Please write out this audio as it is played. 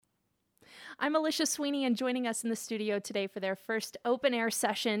I'm Alicia Sweeney, and joining us in the studio today for their first open-air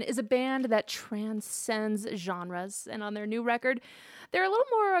session is a band that transcends genres. And on their new record, they're a little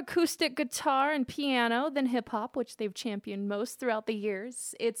more acoustic guitar and piano than hip-hop, which they've championed most throughout the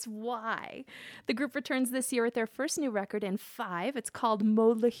years. It's Why. The group returns this year with their first new record in 5. It's called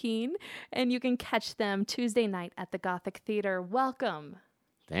Modlachine, and you can catch them Tuesday night at the Gothic Theater. Welcome.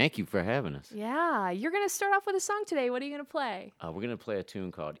 Thank you for having us. Yeah, you're going to start off with a song today. What are you going to play? We're going to play a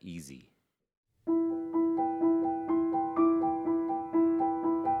tune called Easy.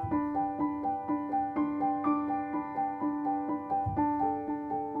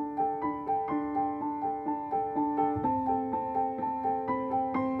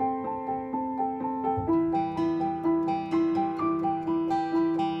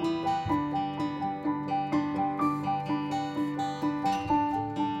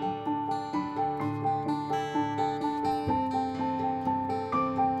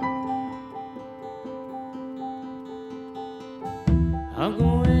 I'll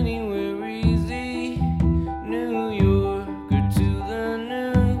go anywhere easy, New York or to the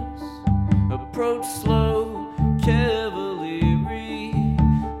news. Approach slow, cavalry,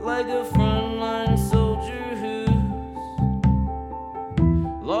 like a frontline soldier who's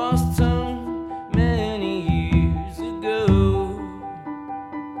lost tongue many years ago.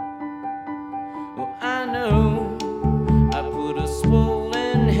 Well, I know I put a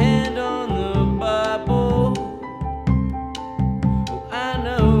swollen hand on the Bible. I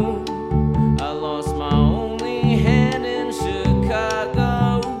know I lost my only hand in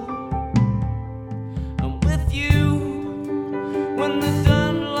Chicago. I'm with you when the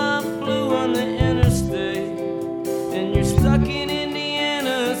Dunlop blew on the interstate, and you're stuck in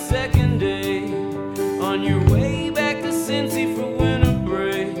Indiana second day, on your way back to Cincy for winter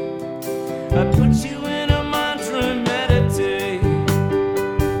break. I put you in a mantra and meditate,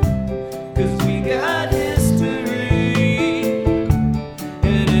 'cause we got history.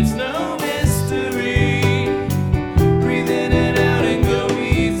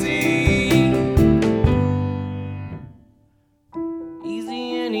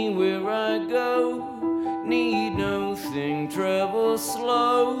 Anywhere I go, need no thing, travel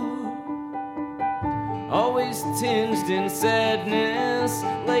slow, always tinged in sadness,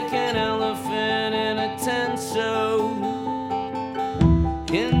 like an elephant in a tent show,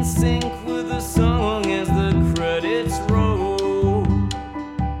 in sync with the song as the credits roll.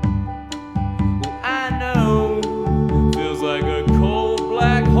 Well, I know, feels like a cold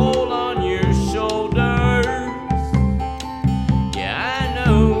black hole on your shoulders.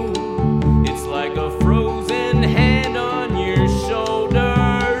 Like a frozen hand on your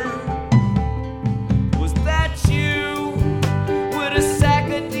shoulder. Was that you with a sack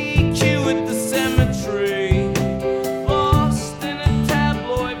of DQ at the cemetery, lost in a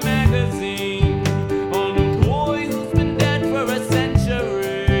tabloid magazine, on a boy who's been dead for a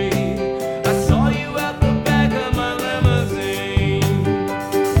century? I saw you out the back of my limousine.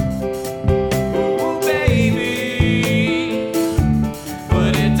 Oh baby,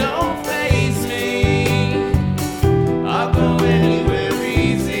 but it don't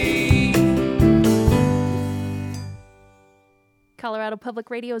Colorado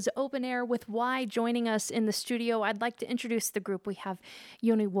Public Radio's Open Air with Why joining us in the studio. I'd like to introduce the group. We have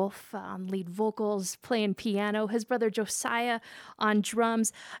Yoni Wolf on lead vocals, playing piano, his brother Josiah on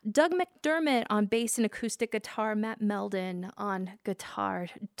drums, Doug McDermott on bass and acoustic guitar, Matt Meldon on guitar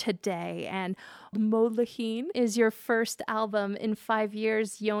today. And Modlachine is your first album in 5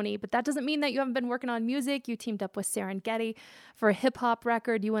 years, Yoni, but that doesn't mean that you haven't been working on music. You teamed up with Serengeti for a hip-hop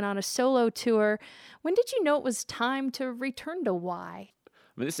record. You went on a solo tour. When did you know it was time to return to Why?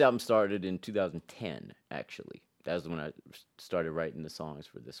 I mean, this album started in 2010, actually. That was when I started writing the songs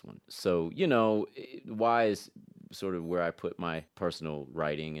for this one. So, Why is sort of where I put my personal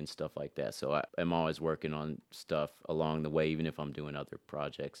writing and stuff like that. So I'm always working on stuff along the way, even if I'm doing other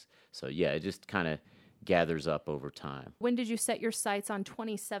projects. So, yeah, it just kind of gathers up over time. When did you set your sights on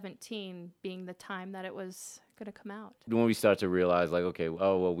 2017 being the time that it was going to come out? When we start to realize, like, okay,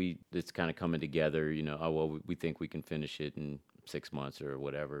 it's kind of coming together, we think we can finish it in 6 months or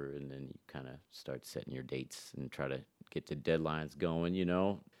whatever, and then you kind of start setting your dates and try to get the deadlines going.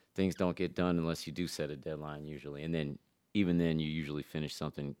 Things don't get done unless you do set a deadline usually, and then even then you usually finish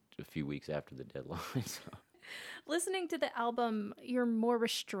something a few weeks after the deadline. So. Listening to the album, you're more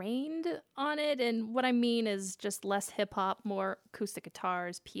restrained on it, and what I mean is just less hip-hop, more acoustic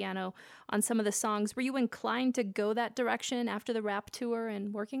guitars, piano on some of the songs. Were you inclined to go that direction after the rap tour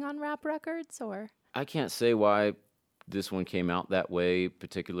and working on rap records, or? I can't say why this one came out that way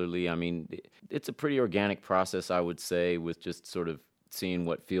particularly. I mean, it's a pretty organic process, I would say, with just sort of seeing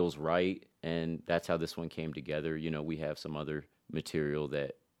what feels right, and that's how this one came together. We have some other material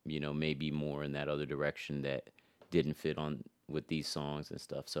that, may be more in that other direction that didn't fit on with these songs and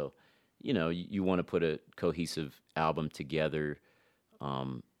stuff. So, you want to put a cohesive album together,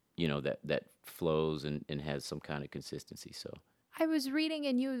 that flows and has some kind of consistency. So I was reading,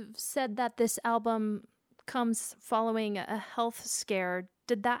 and you said that this album comes following a health scare.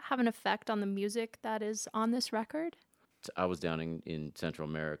 Did that have an effect on the music that is on this record? I was down in Central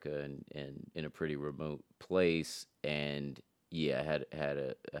America and in a pretty remote place, and I had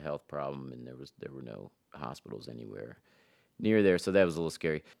a health problem, and there were no hospitals anywhere near there, so that was a little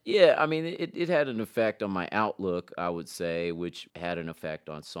scary. Yeah, I mean, it had an effect on my outlook, I would say, which had an effect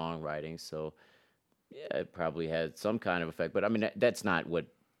on songwriting. So yeah, it probably had some kind of effect, but I mean, that's not what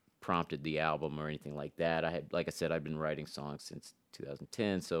prompted the album or anything like that. Like I said, I've been writing songs since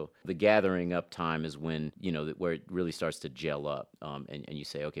 2010, so the gathering up time is when, where it really starts to gel up, and you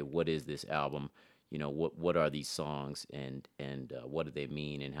say, okay, what is this album? What are these songs, and what do they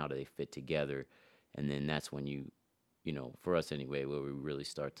mean, and how do they fit together? And then that's when for us anyway, where we really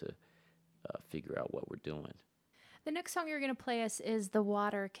start to figure out what we're doing. The next song you're going to play us is The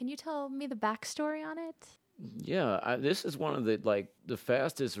Water. Can you tell me the backstory on it? Yeah, this is one of the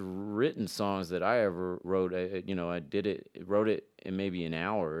fastest written songs that I ever wrote. I wrote it in maybe an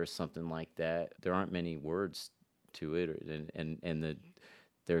hour or something like that. There aren't many words to it, and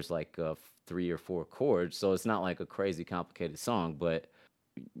there's like 3 or 4 chords, so it's not like a crazy complicated song. But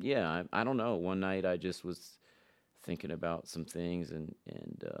yeah, I don't know. One night I just was thinking about some things and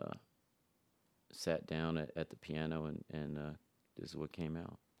sat down at the piano, and this is what came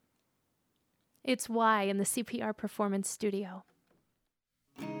out. It's Why in the CPR Performance Studio.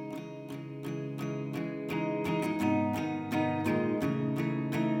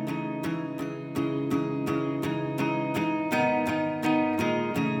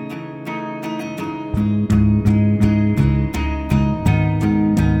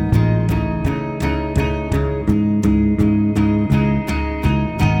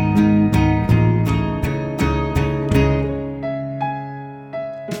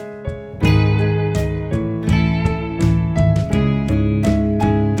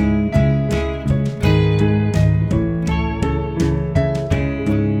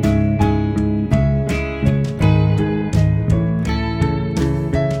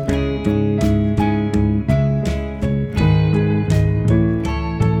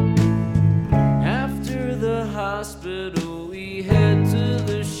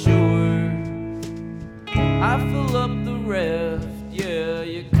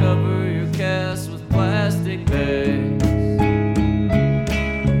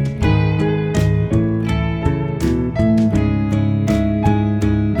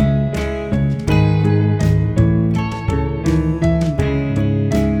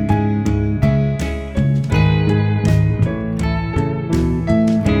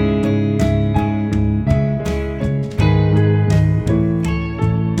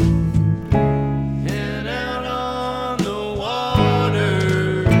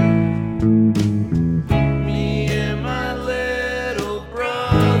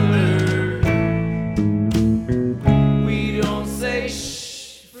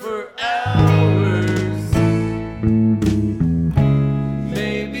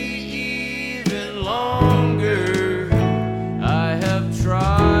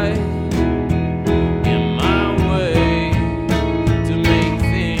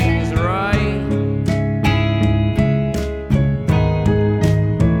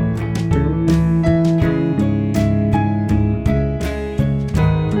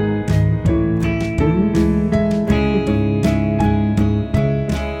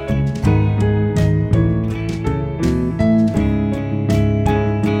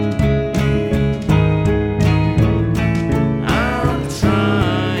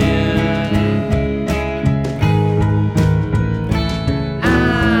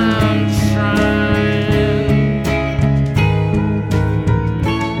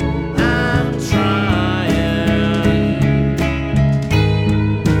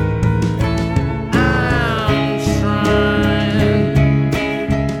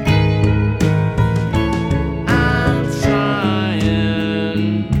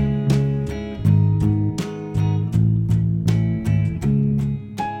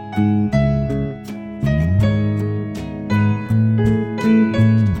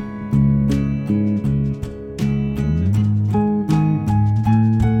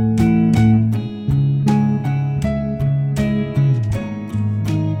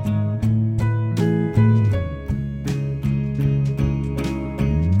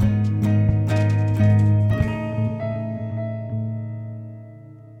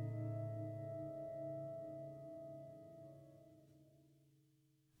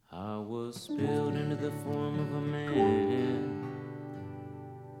 was spilled into the form of a man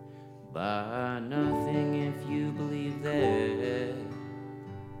by nothing. If you believe that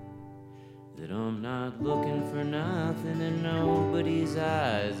I'm not looking for nothing in nobody's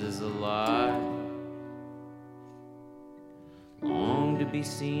eyes is a lie. Long to be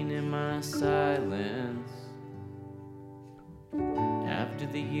seen in my silence after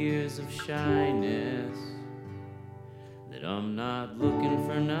the years of shyness, that I'm not looking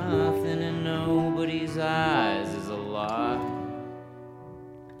for nothing in nobody's eyes is a lie.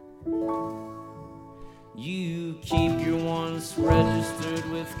 You keep your wants registered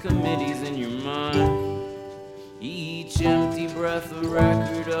with committees in your mind, each empty breath a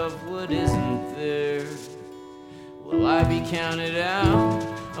record of what isn't there. Will I be counted out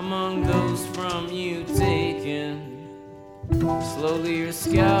among those from you taken? Slowly your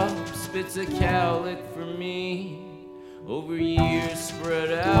scalp spits a cowlick for me, over years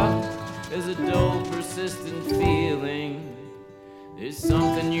spread out as a dull persistent feeling. There's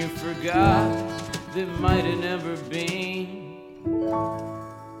something you forgot that might have never been.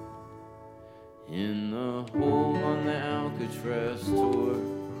 In the hole on the Alcatraz tour,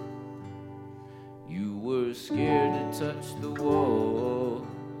 you were scared to touch the walls,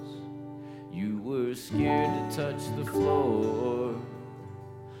 you were scared to touch the floor.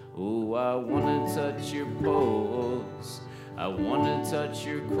 Oh, I wanna touch your pulse, I wanna touch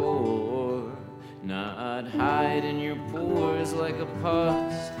your core, not hide in your pores like a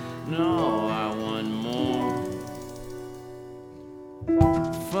pus. No, I want more.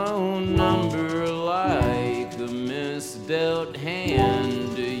 Phone number like a misdealt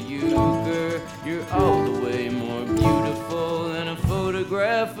hand to you, girl. You're all the way more beautiful than a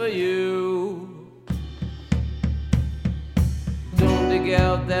photograph of you. Don't dig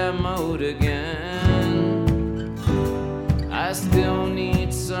out that moat again, I still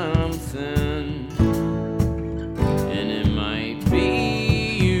need something, and it might be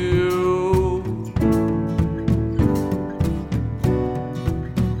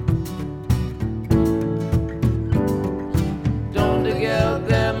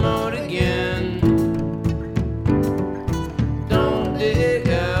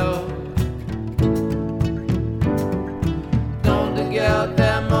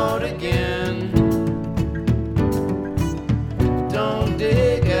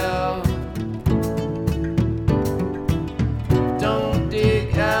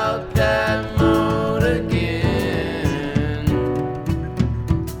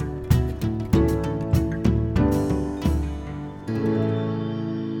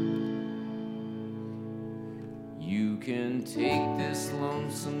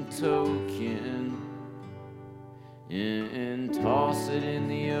token and toss it in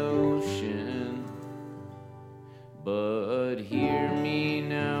the ocean. But hear me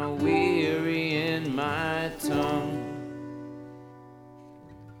now, weary in my tongue.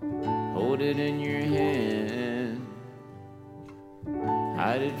 Hold it in your hand,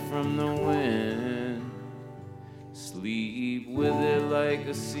 hide it from the wind. Sleep with it like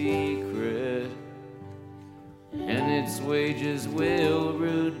a secret, and its wages will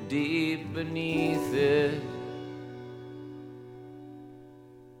root deep beneath it.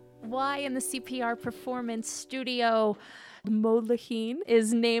 Why in the CPR Performance Studio? Modlachine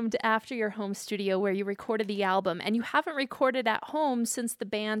is named after your home studio where you recorded the album, and you haven't recorded at home since the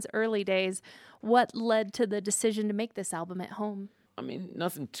band's early days. What led to the decision to make this album at home? I mean,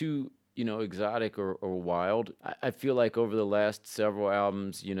 nothing too, exotic or wild. I feel like over the last several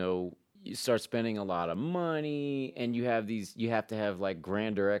albums, you start spending a lot of money, and you have to have like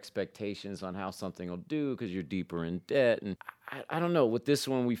grander expectations on how something will do because you're deeper in debt. And I don't know, with this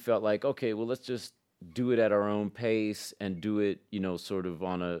one, we felt like, okay, well, let's just do it at our own pace and do it, sort of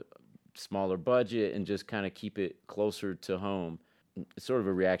on a smaller budget and just kind of keep it closer to home. It's sort of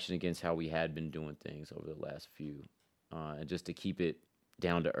a reaction against how we had been doing things over the last few, and just to keep it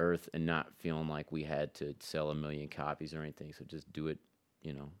down to earth and not feeling like we had to sell 1 million copies or anything. So just do it,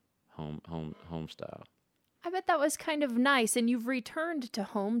 home style. I bet that was kind of nice. And you've returned to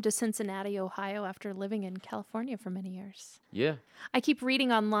home to Cincinnati, Ohio, after living in California for many years. Yeah. I keep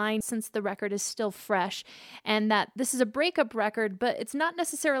reading online, since the record is still fresh, and that this is a breakup record, but it's not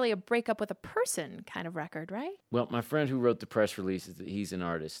necessarily a breakup with a person kind of record, right? Well, my friend who wrote the press release, he's an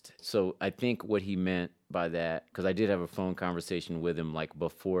artist. So I think what he meant by that, because I did have a phone conversation with him like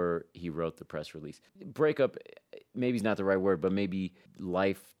before he wrote the press release. Breakup, maybe is not the right word, but maybe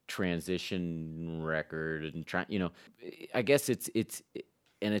life transition record, and I guess it's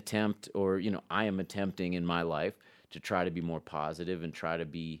an attempt, or I am attempting in my life to try to be more positive and try to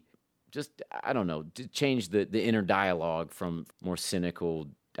be just, I don't know, to change the inner dialogue from more cynical,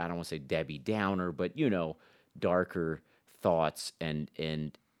 I don't want to say Debbie Downer, but darker thoughts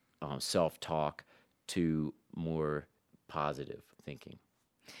and self-talk to more positive thinking.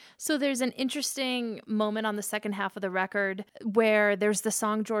 So there's an interesting moment on the second half of the record where there's the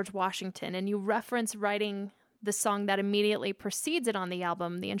song George Washington, and you reference writing the song that immediately precedes it on the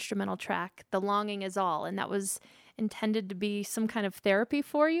album, the instrumental track, The Longing Is All, and that was intended to be some kind of therapy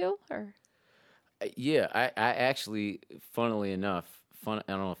for you? Or Yeah, I actually, funnily enough, I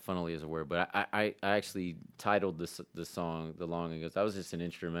don't know if funnily is a word, but I actually titled the song "The Longing." That was just an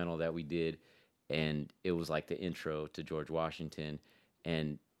instrumental that we did, and it was like the intro to George Washington,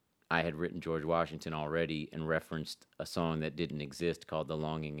 and I had written George Washington already and referenced a song that didn't exist called "The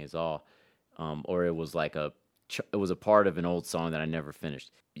Longing Is All," or it was like it was a part of an old song that I never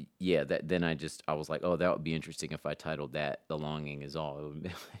finished. Yeah, then I was like, oh, that would be interesting if I titled that "The Longing Is All." It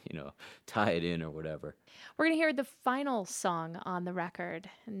would, tie it in or whatever. We're going to hear the final song on the record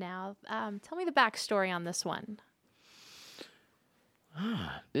now. Tell me the backstory on this one.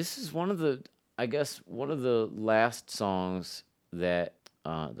 This is one of the last songs that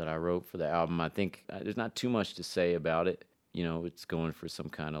I wrote for the album. I think there's not too much to say about it. It's going for some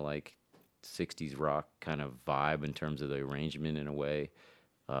kind of like 60s rock kind of vibe in terms of the arrangement in a way.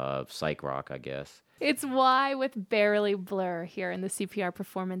 Psych rock, I guess. It's Why with Barely Blur here in the CPR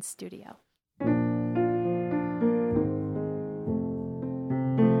Performance Studio.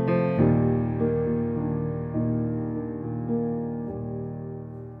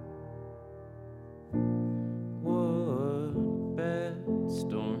 What bad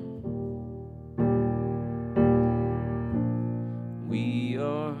storm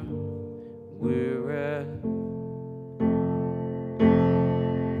we're at,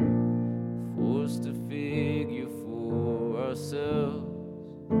 forced to figure for ourselves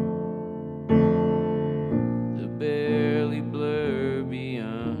the barely blur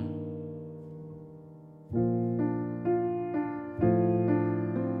beyond.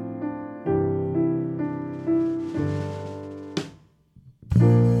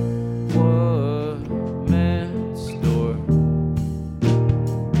 What man store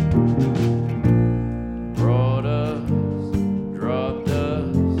brought us, dropped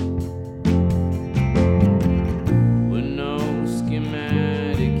us with no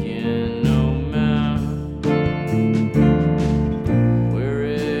schematic and no map, where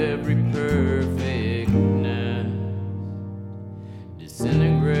every perfect nest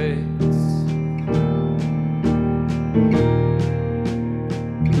disintegrates.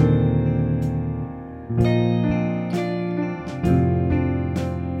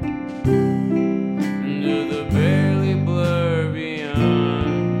 Into the barely blur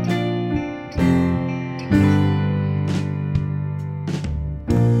beyond.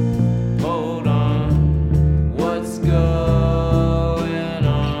 Hold on, what's going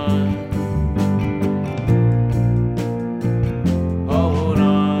on? Hold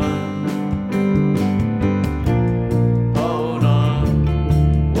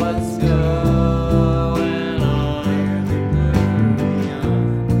on, what's going on?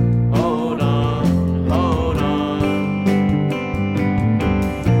 Hold on, hold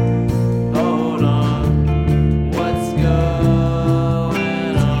on, what's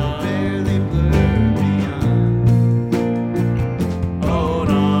going on? Barely blur beyond. Hold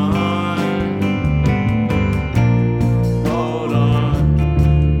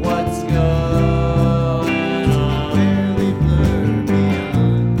on, what's going on? Barely blur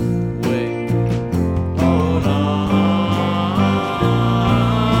beyond. Wait, hold on.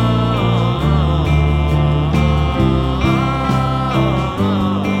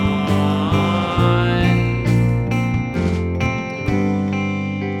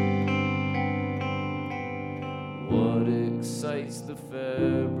 What excites the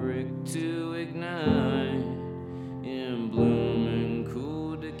fabric to ignite in blooming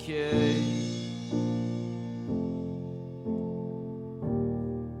cool decay?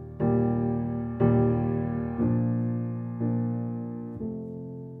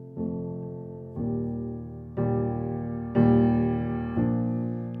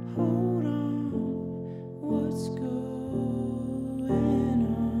 Hold on, what's going on?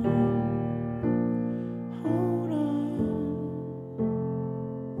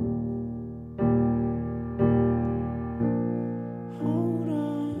 Hold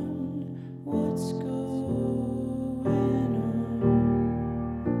on,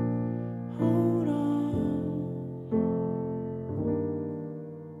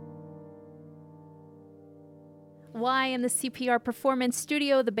 Y in the CPR Performance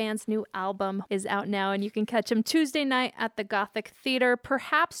Studio. The band's new album is out now, and you can catch them Tuesday night at the Gothic Theater.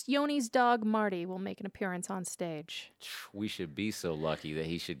 Perhaps Yoni's dog, Marty, will make an appearance on stage. We should be so lucky that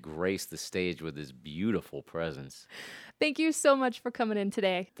he should grace the stage with his beautiful presence. Thank you so much for coming in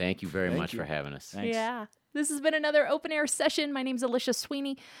today. Thank you very much for having us. Thanks. Yeah. This has been another open air session. My name's Alicia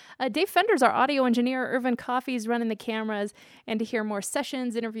Sweeney. Dave Fender's our audio engineer. Irvin Coffey's running the cameras. And to hear more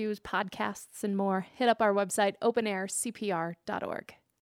sessions, interviews, podcasts, and more, hit up our website, openaircpr.org.